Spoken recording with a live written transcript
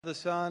The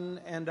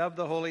Son, and of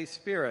the Holy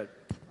Spirit.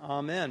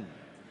 Amen.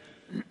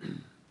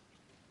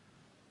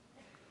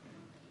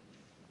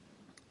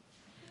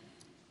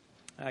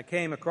 I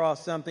came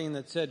across something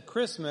that said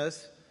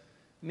Christmas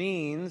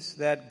means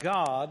that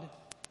God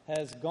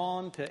has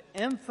gone to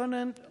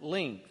infinite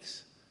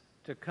lengths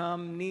to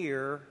come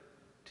near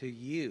to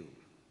you.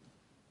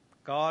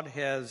 God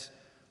has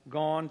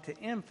gone to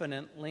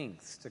infinite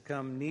lengths to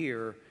come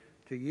near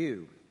to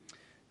you.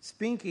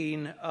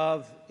 Speaking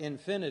of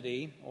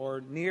infinity,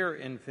 or near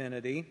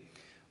infinity,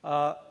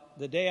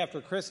 the day after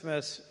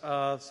Christmas,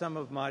 some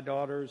of my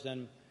daughters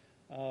and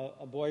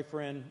a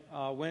boyfriend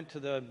went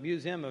to the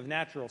Museum of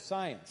Natural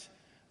Science.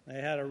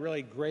 They had a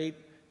really great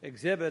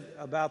exhibit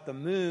about the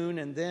moon,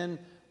 and then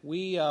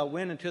we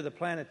went into the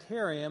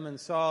planetarium and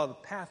saw The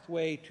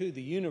Pathway to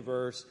the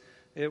Universe.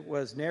 It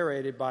was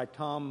narrated by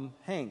Tom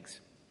Hanks.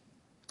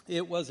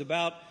 It was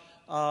about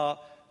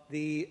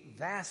the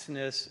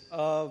vastness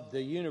of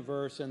the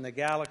universe and the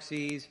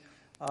galaxies,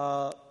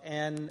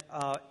 and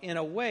in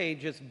a way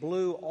just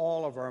blew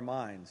all of our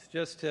minds,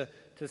 just to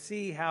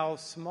see how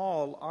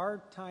small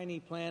our tiny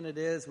planet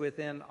is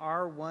within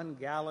our one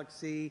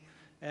galaxy.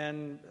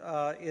 And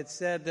it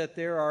said that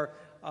there are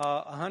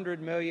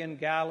 100 million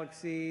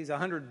galaxies,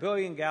 100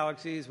 billion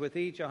galaxies with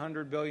each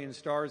 100 billion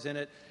stars in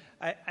it.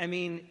 I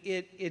mean,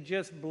 it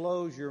just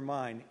blows your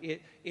mind.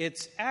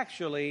 It's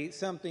actually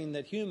something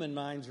that human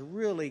minds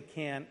really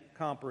can't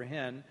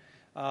comprehend.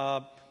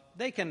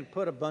 They can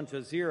put a bunch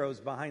of zeros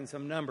behind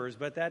some numbers,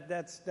 but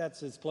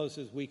that's as close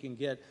as we can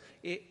get.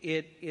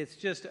 It's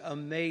just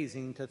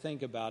amazing to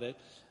think about it.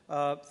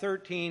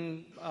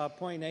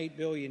 13.8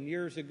 billion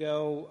years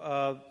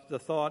ago, the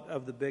thought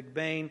of the Big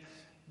Bang.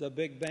 The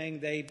Big Bang,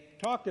 they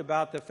talked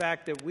about the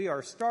fact that we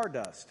are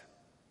stardust,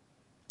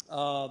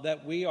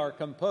 that we are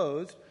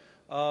composed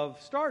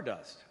of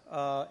stardust,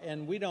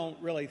 and we don't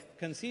really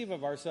conceive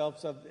of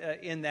ourselves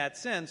in that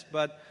sense,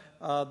 but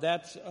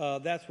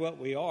that's what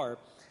we are.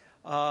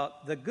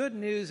 The good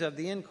news of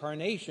the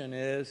incarnation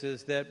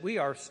is that we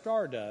are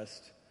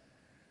stardust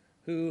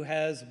who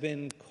has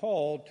been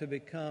called to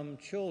become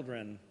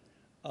children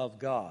of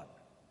God,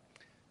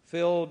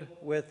 filled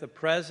with the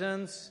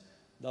presence,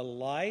 the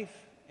life,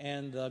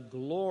 and the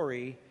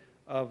glory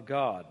of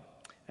God.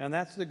 And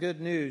that's the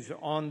good news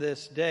on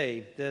this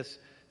day, this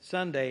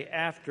Sunday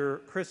after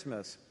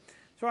Christmas.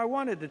 So I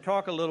wanted to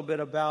talk a little bit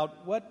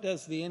about what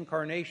does the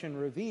incarnation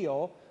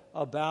reveal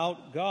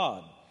about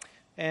God.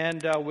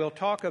 And we'll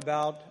talk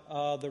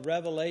about the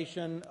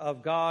revelation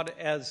of God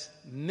as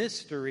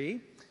mystery,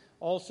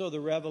 also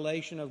the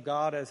revelation of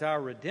God as our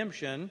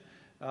redemption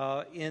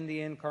in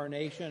the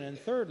incarnation, and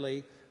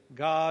thirdly,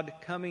 God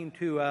coming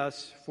to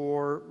us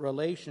for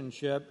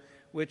relationship,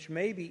 which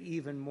may be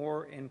even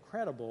more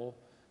incredible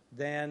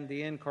than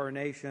the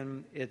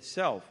incarnation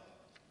itself.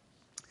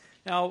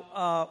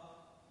 Now,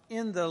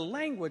 in the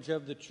language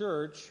of the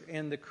church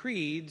and the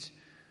creeds,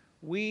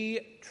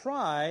 we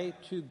try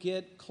to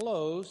get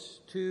close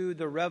to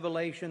the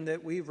revelation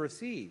that we've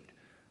received.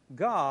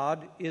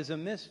 God is a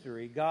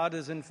mystery. God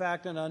is, in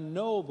fact, an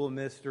unknowable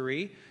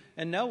mystery,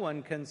 and no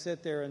one can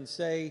sit there and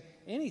say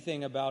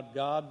anything about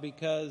God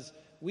because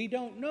we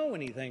don't know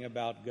anything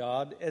about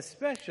God,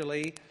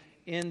 especially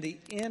in the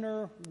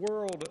inner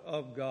world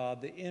of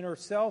God, the inner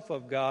self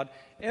of God.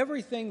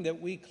 Everything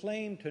that we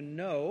claim to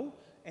know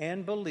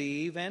and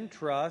believe and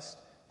trust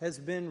has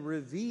been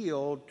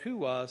revealed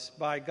to us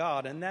by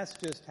God. And that's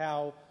just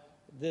how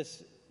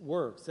this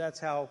works. That's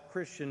how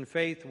Christian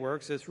faith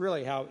works. It's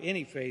really how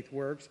any faith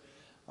works.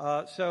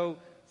 So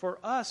for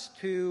us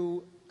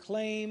to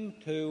claim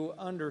to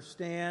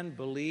understand,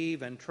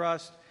 believe, and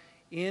trust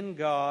in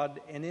God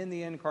and in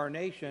the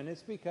incarnation,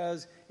 it's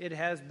because it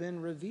has been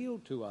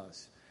revealed to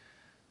us.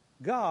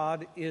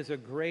 God is a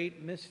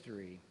great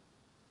mystery.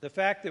 The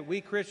fact that we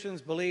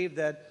Christians believe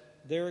that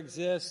there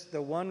exists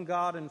the one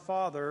God and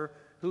Father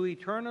who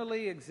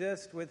eternally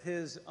exists with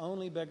his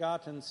only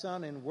begotten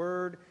Son in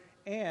Word,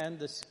 and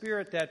the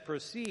Spirit that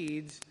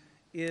proceeds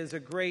is a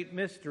great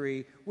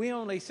mystery. We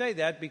only say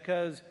that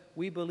because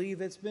we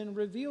believe it's been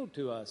revealed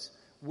to us.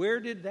 Where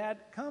did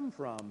that come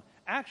from?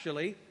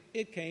 Actually,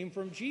 it came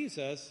from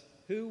Jesus,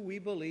 who we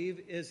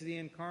believe is the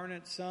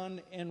incarnate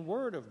Son and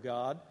Word of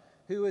God,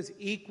 who is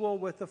equal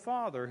with the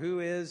Father,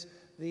 who is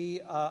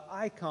the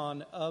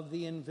icon of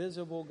the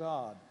invisible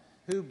God,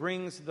 who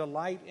brings the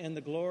light and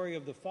the glory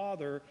of the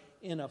Father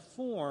in a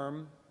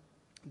form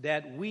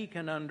that we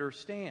can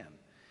understand.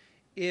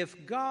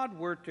 If God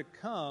were to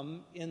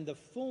come in the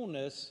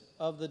fullness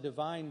of the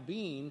divine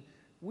being,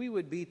 we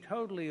would be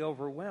totally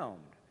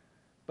overwhelmed.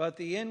 But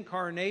the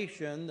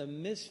incarnation, the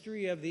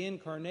mystery of the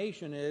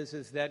incarnation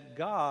is that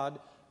God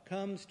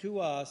comes to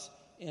us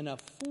in a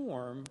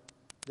form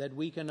that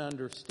we can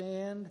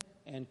understand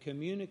and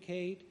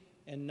communicate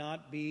and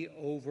not be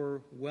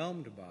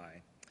overwhelmed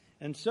by.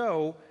 And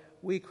so,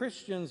 we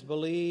Christians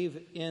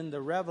believe in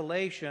the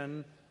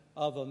revelation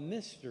of a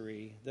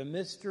mystery, the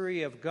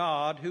mystery of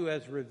God who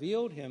has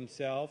revealed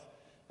himself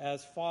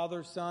as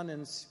Father, Son,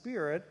 and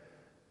Spirit,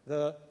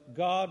 the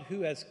God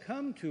who has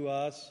come to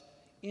us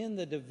in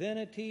the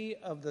divinity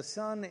of the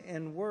Son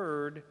and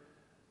Word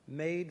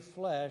made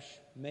flesh,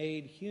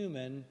 made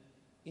human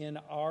in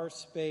our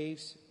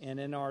space and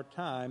in our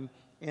time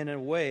in a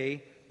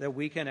way that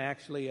we can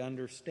actually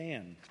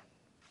understand.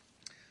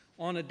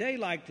 On a day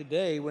like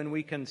today, when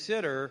we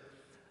consider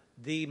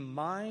the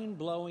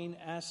mind-blowing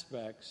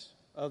aspects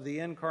of the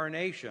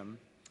Incarnation,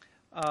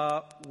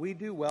 we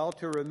do well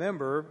to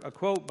remember a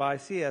quote by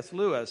C.S.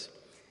 Lewis.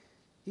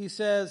 He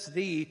says,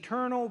 "The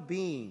eternal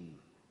being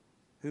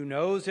who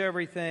knows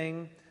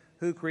everything,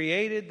 who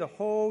created the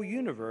whole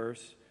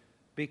universe,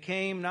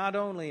 became not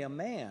only a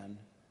man,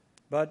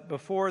 but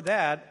before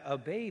that a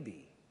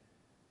baby,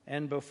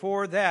 and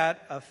before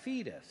that a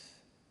fetus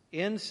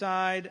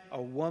inside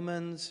a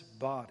woman's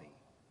body."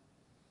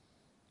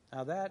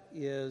 Now that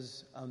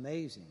is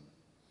amazing.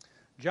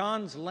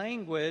 John's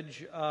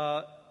language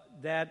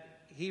that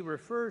he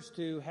refers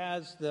to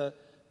has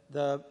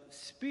the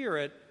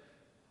Spirit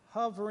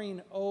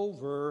hovering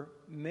over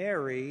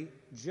Mary,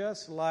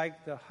 just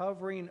like the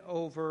hovering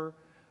over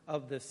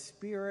of the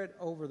Spirit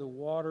over the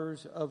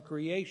waters of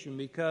creation,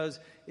 because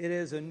it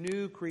is a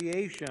new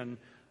creation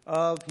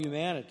of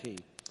humanity.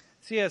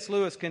 C.S.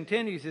 Lewis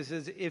continues, he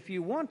says, "If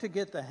you want to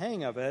get the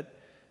hang of it,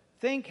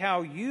 think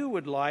how you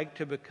would like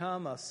to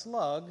become a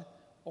slug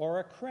or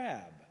a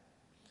crab."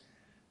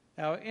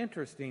 Now,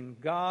 interesting,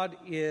 God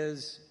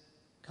is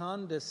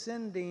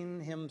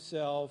condescending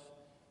himself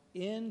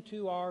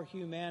into our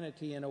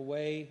humanity in a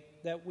way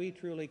that we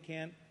truly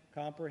can't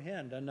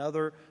comprehend.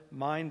 Another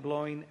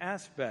mind-blowing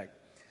aspect.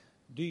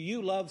 Do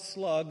you love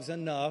slugs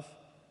enough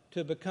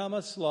to become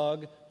a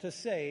slug to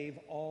save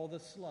all the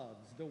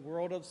slugs, the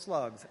world of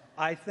slugs?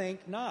 I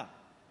think not.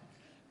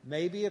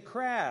 Maybe a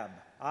crab.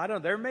 I don't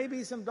know. There may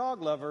be some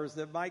dog lovers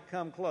that might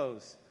come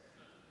close.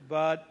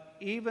 But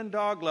even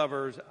dog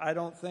lovers, I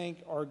don't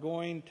think, are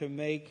going to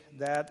make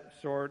that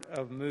sort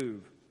of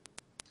move.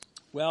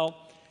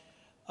 Well,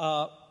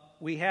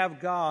 we have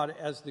God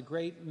as the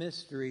great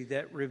mystery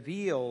that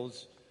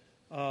reveals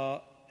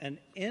an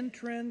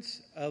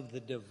entrance of the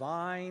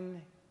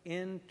divine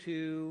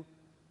into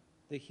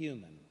the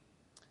human.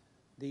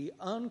 The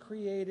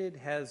uncreated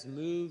has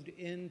moved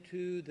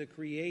into the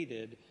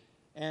created,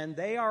 and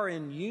they are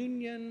in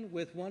union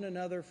with one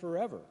another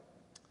forever.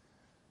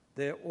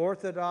 The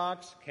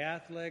Orthodox,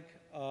 Catholic,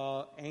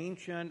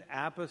 ancient,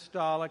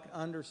 apostolic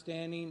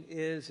understanding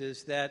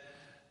is that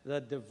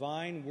the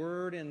divine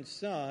Word and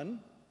Son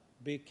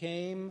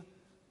became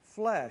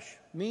flesh,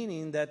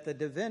 meaning that the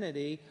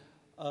divinity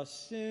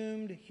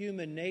assumed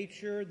human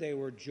nature. They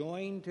were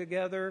joined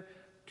together,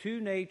 two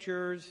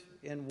natures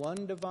in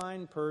one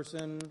divine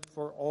person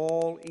for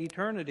all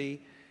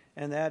eternity,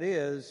 and that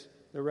is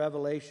the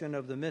revelation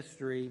of the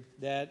mystery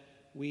that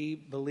we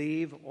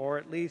believe, or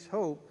at least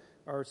hope,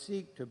 or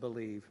seek to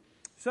believe.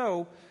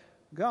 So,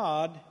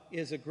 God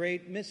is a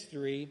great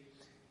mystery,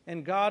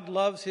 and God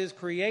loves his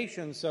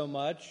creation so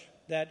much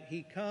that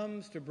he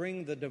comes to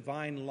bring the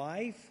divine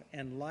life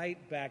and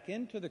light back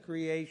into the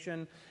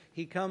creation.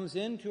 He comes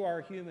into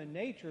our human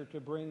nature to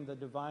bring the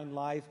divine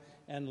life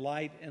and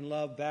light and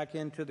love back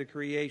into the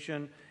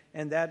creation,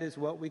 and that is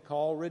what we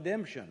call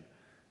redemption.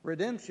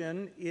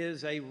 Redemption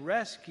is a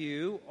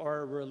rescue or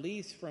a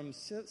release from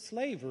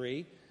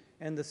slavery,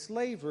 and the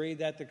slavery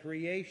that the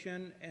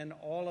creation and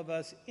all of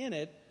us in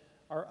it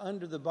are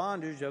under the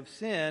bondage of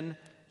sin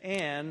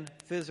and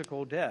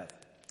physical death.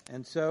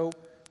 And so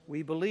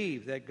we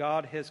believe that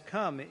God has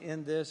come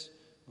in this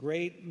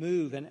great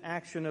move and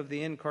action of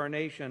the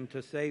incarnation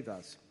to save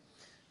us.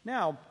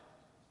 Now,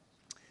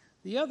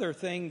 the other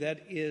thing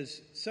that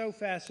is so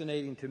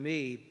fascinating to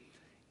me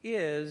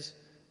is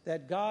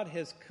that God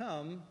has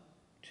come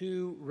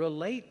to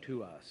relate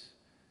to us,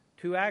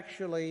 to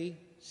actually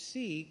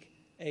seek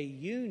a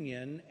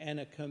union and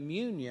a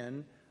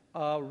communion,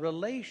 a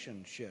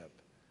relationship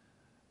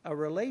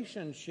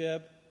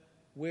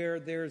where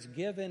there's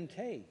give and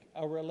take,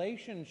 a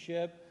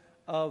relationship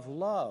of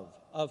love,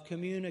 of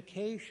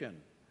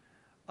communication,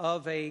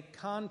 of a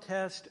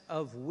contest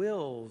of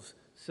wills,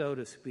 so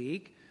to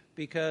speak,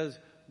 because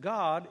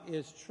God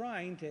is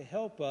trying to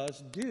help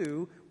us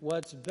do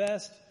what's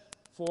best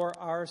for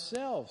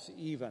ourselves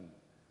even.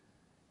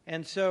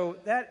 And so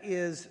that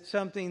is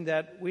something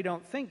that we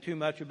don't think too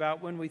much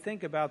about when we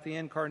think about the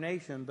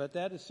incarnation, but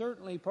that is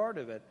certainly part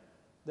of it,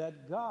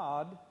 that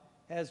God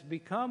has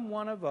become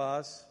one of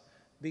us,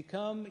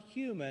 become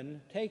human,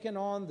 taken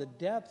on the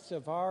depths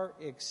of our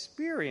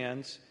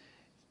experience,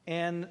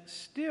 and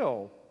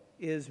still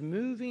is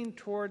moving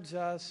towards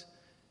us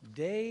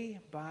day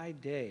by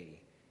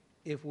day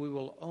if we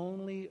will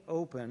only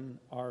open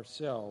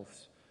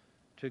ourselves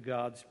to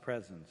God's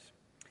presence.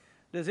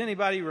 Does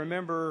anybody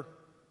remember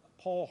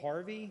Paul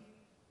Harvey?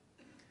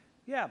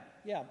 Yeah,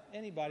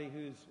 anybody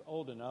who's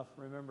old enough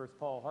remembers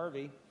Paul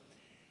Harvey.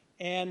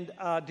 And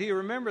do you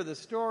remember the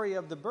story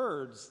of the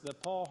birds, the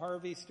Paul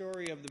Harvey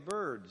story of the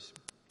birds?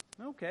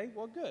 Okay,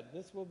 well, good.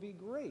 This will be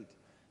great.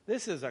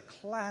 This is a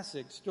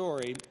classic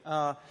story.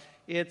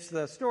 It's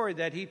the story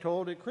that he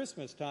told at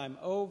Christmas time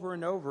over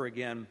and over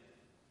again.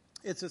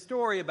 It's a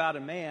story about a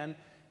man,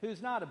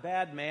 who's not a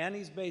bad man.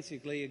 He's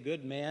basically a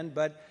good man,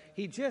 but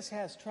he just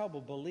has trouble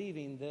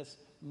believing this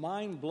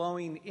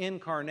mind-blowing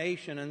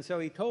incarnation. And so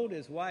he told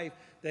his wife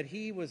that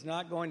he was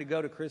not going to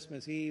go to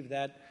Christmas Eve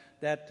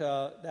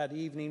that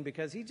evening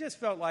because he just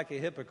felt like a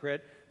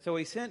hypocrite. So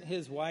he sent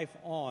his wife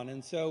on.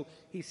 And so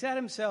he sat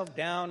himself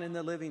down in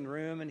the living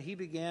room, and he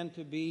began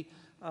to be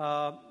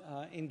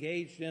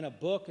engaged in a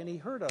book, and he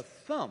heard a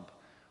thump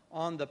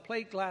on the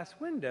plate glass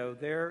window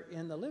there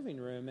in the living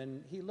room.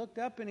 And he looked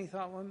up and he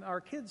thought, well, are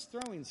kids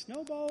throwing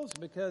snowballs?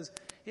 Because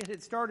it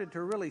had started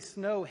to really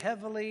snow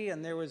heavily,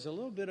 and there was a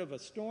little bit of a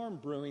storm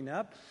brewing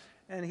up.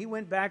 And he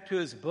went back to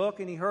his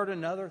book, and he heard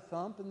another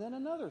thump and then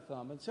another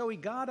thump. And so he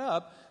got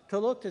up to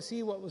look to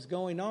see what was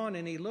going on,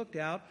 and he looked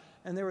out,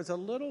 and there was a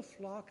little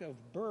flock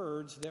of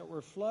birds that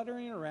were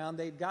fluttering around.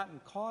 They'd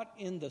gotten caught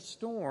in the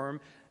storm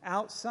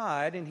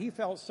outside, and he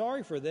felt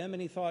sorry for them,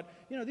 and he thought,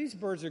 these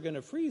birds are going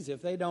to freeze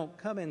if they don't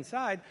come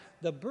inside.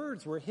 The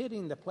birds were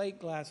hitting the plate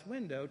glass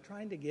window,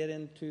 trying to get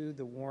into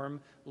the warm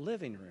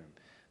living room.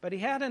 But he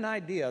had an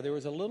idea. There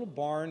was a little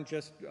barn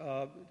just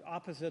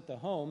opposite the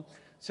home.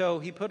 So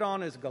he put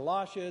on his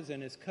galoshes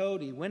and his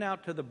coat. He went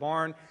out to the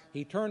barn.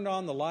 He turned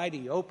on the light.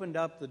 He opened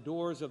up the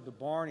doors of the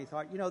barn. He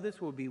thought, this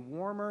will be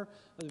warmer.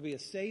 This will be a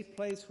safe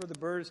place for the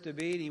birds to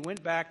be. And he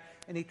went back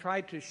and he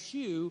tried to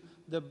shoo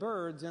the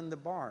birds in the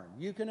barn.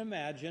 You can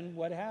imagine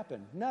what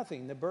happened.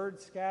 Nothing. The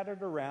birds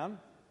scattered around.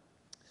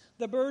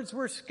 The birds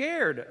were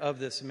scared of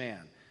this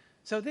man.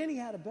 So then he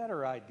had a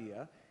better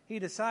idea. He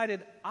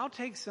decided, I'll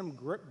take some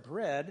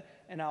bread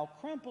and I'll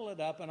crumple it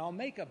up and I'll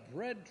make a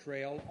bread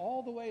trail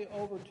all the way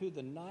over to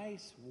the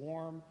nice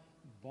warm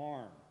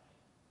barn.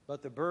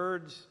 But the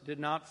birds did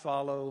not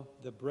follow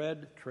the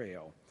bread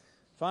trail.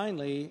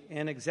 Finally,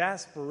 in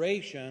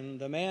exasperation,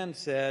 the man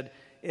said,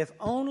 if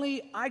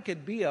only I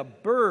could be a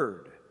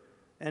bird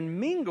and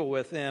mingle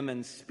with them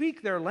and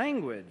speak their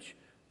language,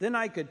 then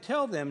I could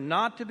tell them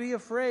not to be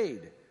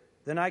afraid.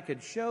 Then I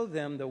could show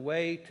them the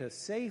way to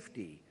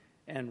safety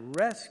and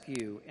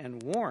rescue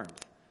and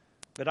warmth.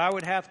 But I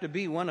would have to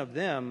be one of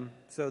them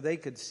so they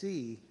could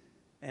see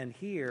and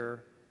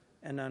hear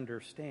and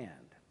understand.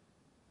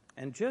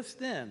 And just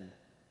then,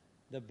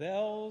 the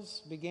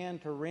bells began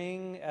to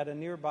ring at a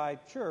nearby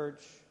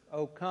church,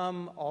 O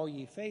come, all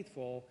ye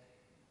faithful,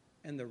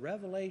 and the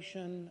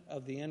revelation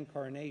of the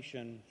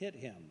incarnation hit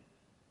him.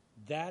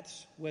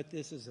 That's what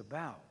this is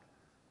about.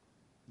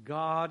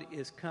 God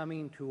is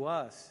coming to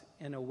us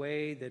in a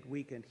way that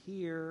we can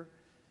hear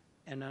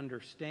and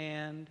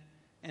understand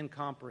and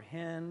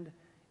comprehend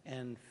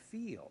and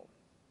feel.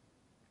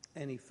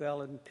 And he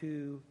fell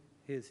into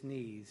his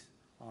knees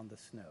on the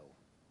snow.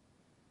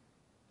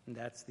 And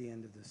that's the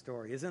end of the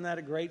story. Isn't that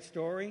a great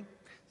story?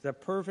 It's a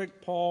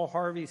perfect Paul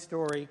Harvey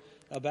story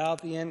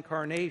about the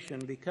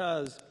incarnation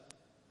because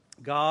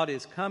God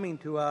is coming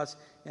to us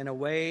in a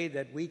way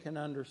that we can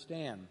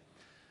understand.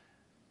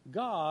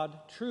 God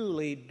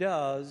truly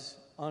does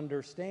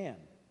understand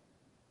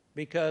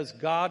because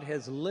God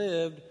has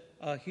lived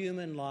a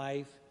human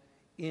life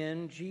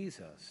in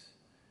Jesus.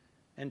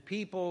 And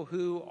people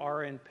who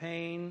are in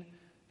pain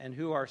and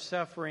who are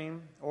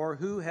suffering or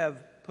who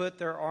have put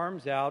their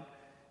arms out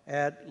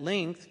at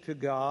length to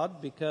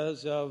God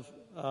because of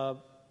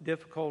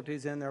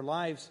difficulties in their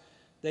lives,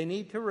 they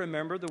need to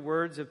remember the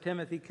words of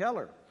Timothy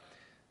Keller,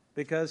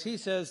 because he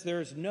says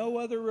there's no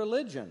other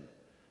religion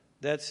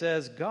that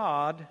says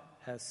God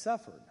has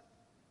suffered,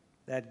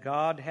 that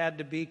God had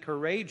to be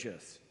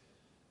courageous,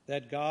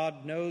 that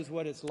God knows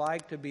what it's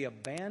like to be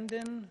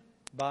abandoned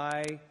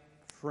by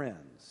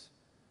friends,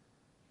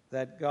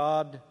 that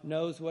God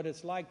knows what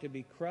it's like to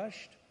be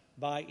crushed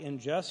by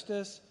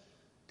injustice,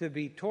 to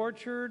be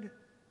tortured,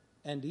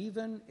 and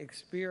even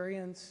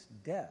experience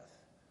death.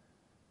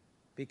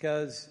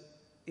 Because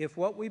if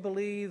what we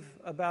believe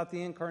about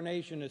the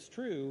incarnation is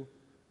true,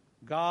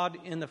 God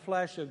in the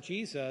flesh of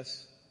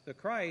Jesus, the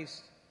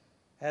Christ,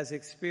 has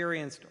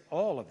experienced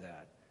all of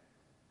that.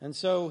 And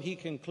so he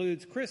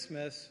concludes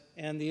Christmas,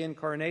 and the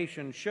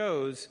incarnation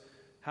shows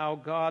how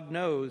God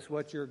knows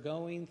what you're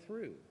going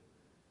through.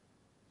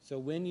 So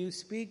when you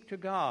speak to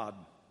God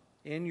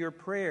in your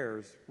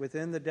prayers,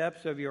 within the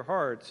depths of your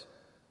hearts,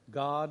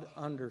 God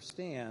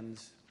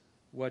understands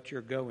what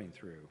you're going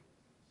through.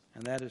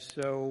 And that is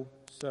so,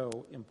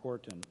 so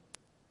important.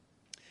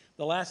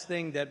 The last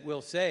thing that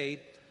we'll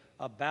say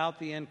about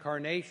the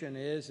incarnation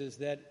is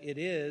that it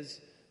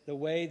is the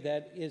way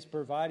that is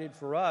provided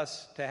for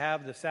us to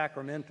have the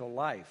sacramental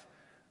life.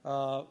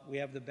 We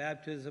have the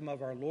baptism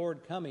of our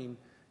Lord coming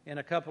in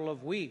a couple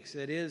of weeks.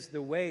 It is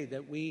the way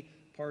that we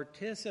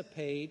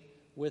participate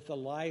with the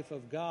life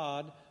of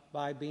God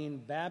by being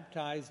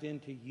baptized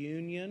into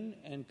union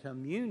and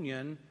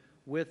communion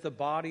with the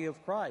body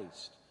of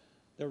Christ,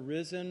 the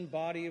risen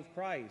body of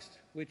Christ,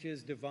 which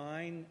is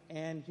divine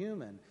and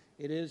human.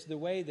 It is the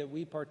way that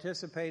we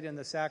participate in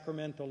the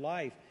sacramental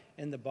life,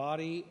 in the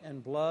body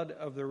and blood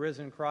of the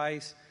risen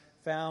Christ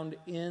found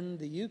in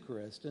the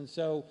Eucharist. And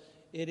so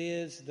it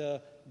is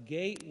the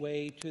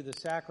gateway to the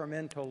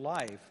sacramental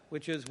life,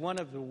 which is one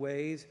of the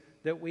ways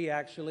that we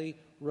actually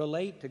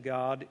relate to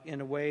God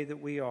in a way that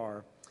we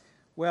are.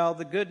 Well,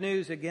 the good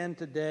news again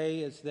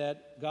today is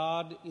that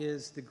God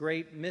is the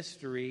great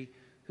mystery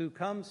who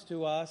comes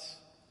to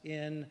us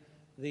in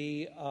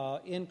the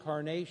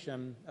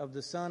incarnation of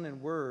the Son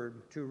and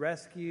Word to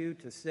rescue,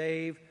 to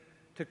save,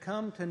 to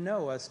come to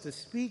know us, to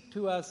speak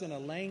to us in a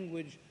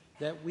language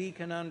that we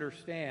can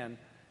understand,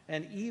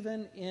 and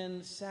even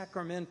in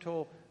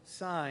sacramental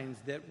signs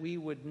that we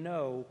would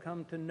know,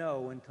 come to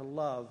know and to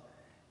love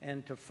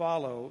and to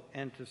follow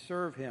and to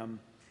serve him.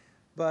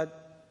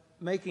 But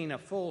making a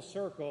full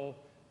circle,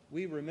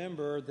 we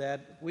remember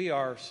that we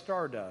are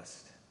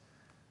stardust.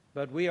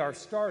 But we are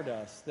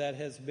stardust that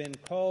has been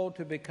called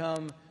to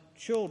become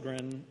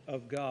children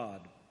of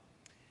God.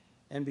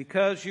 And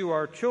because you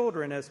are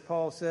children, as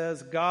Paul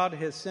says, God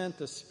has sent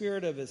the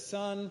Spirit of his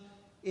Son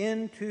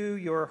into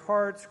your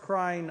hearts,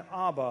 crying,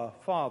 Abba,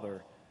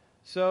 Father.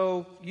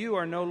 So you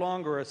are no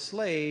longer a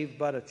slave,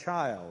 but a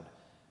child.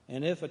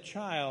 And if a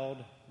child,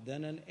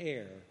 then an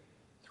heir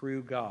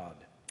through God.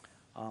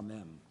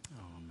 Amen.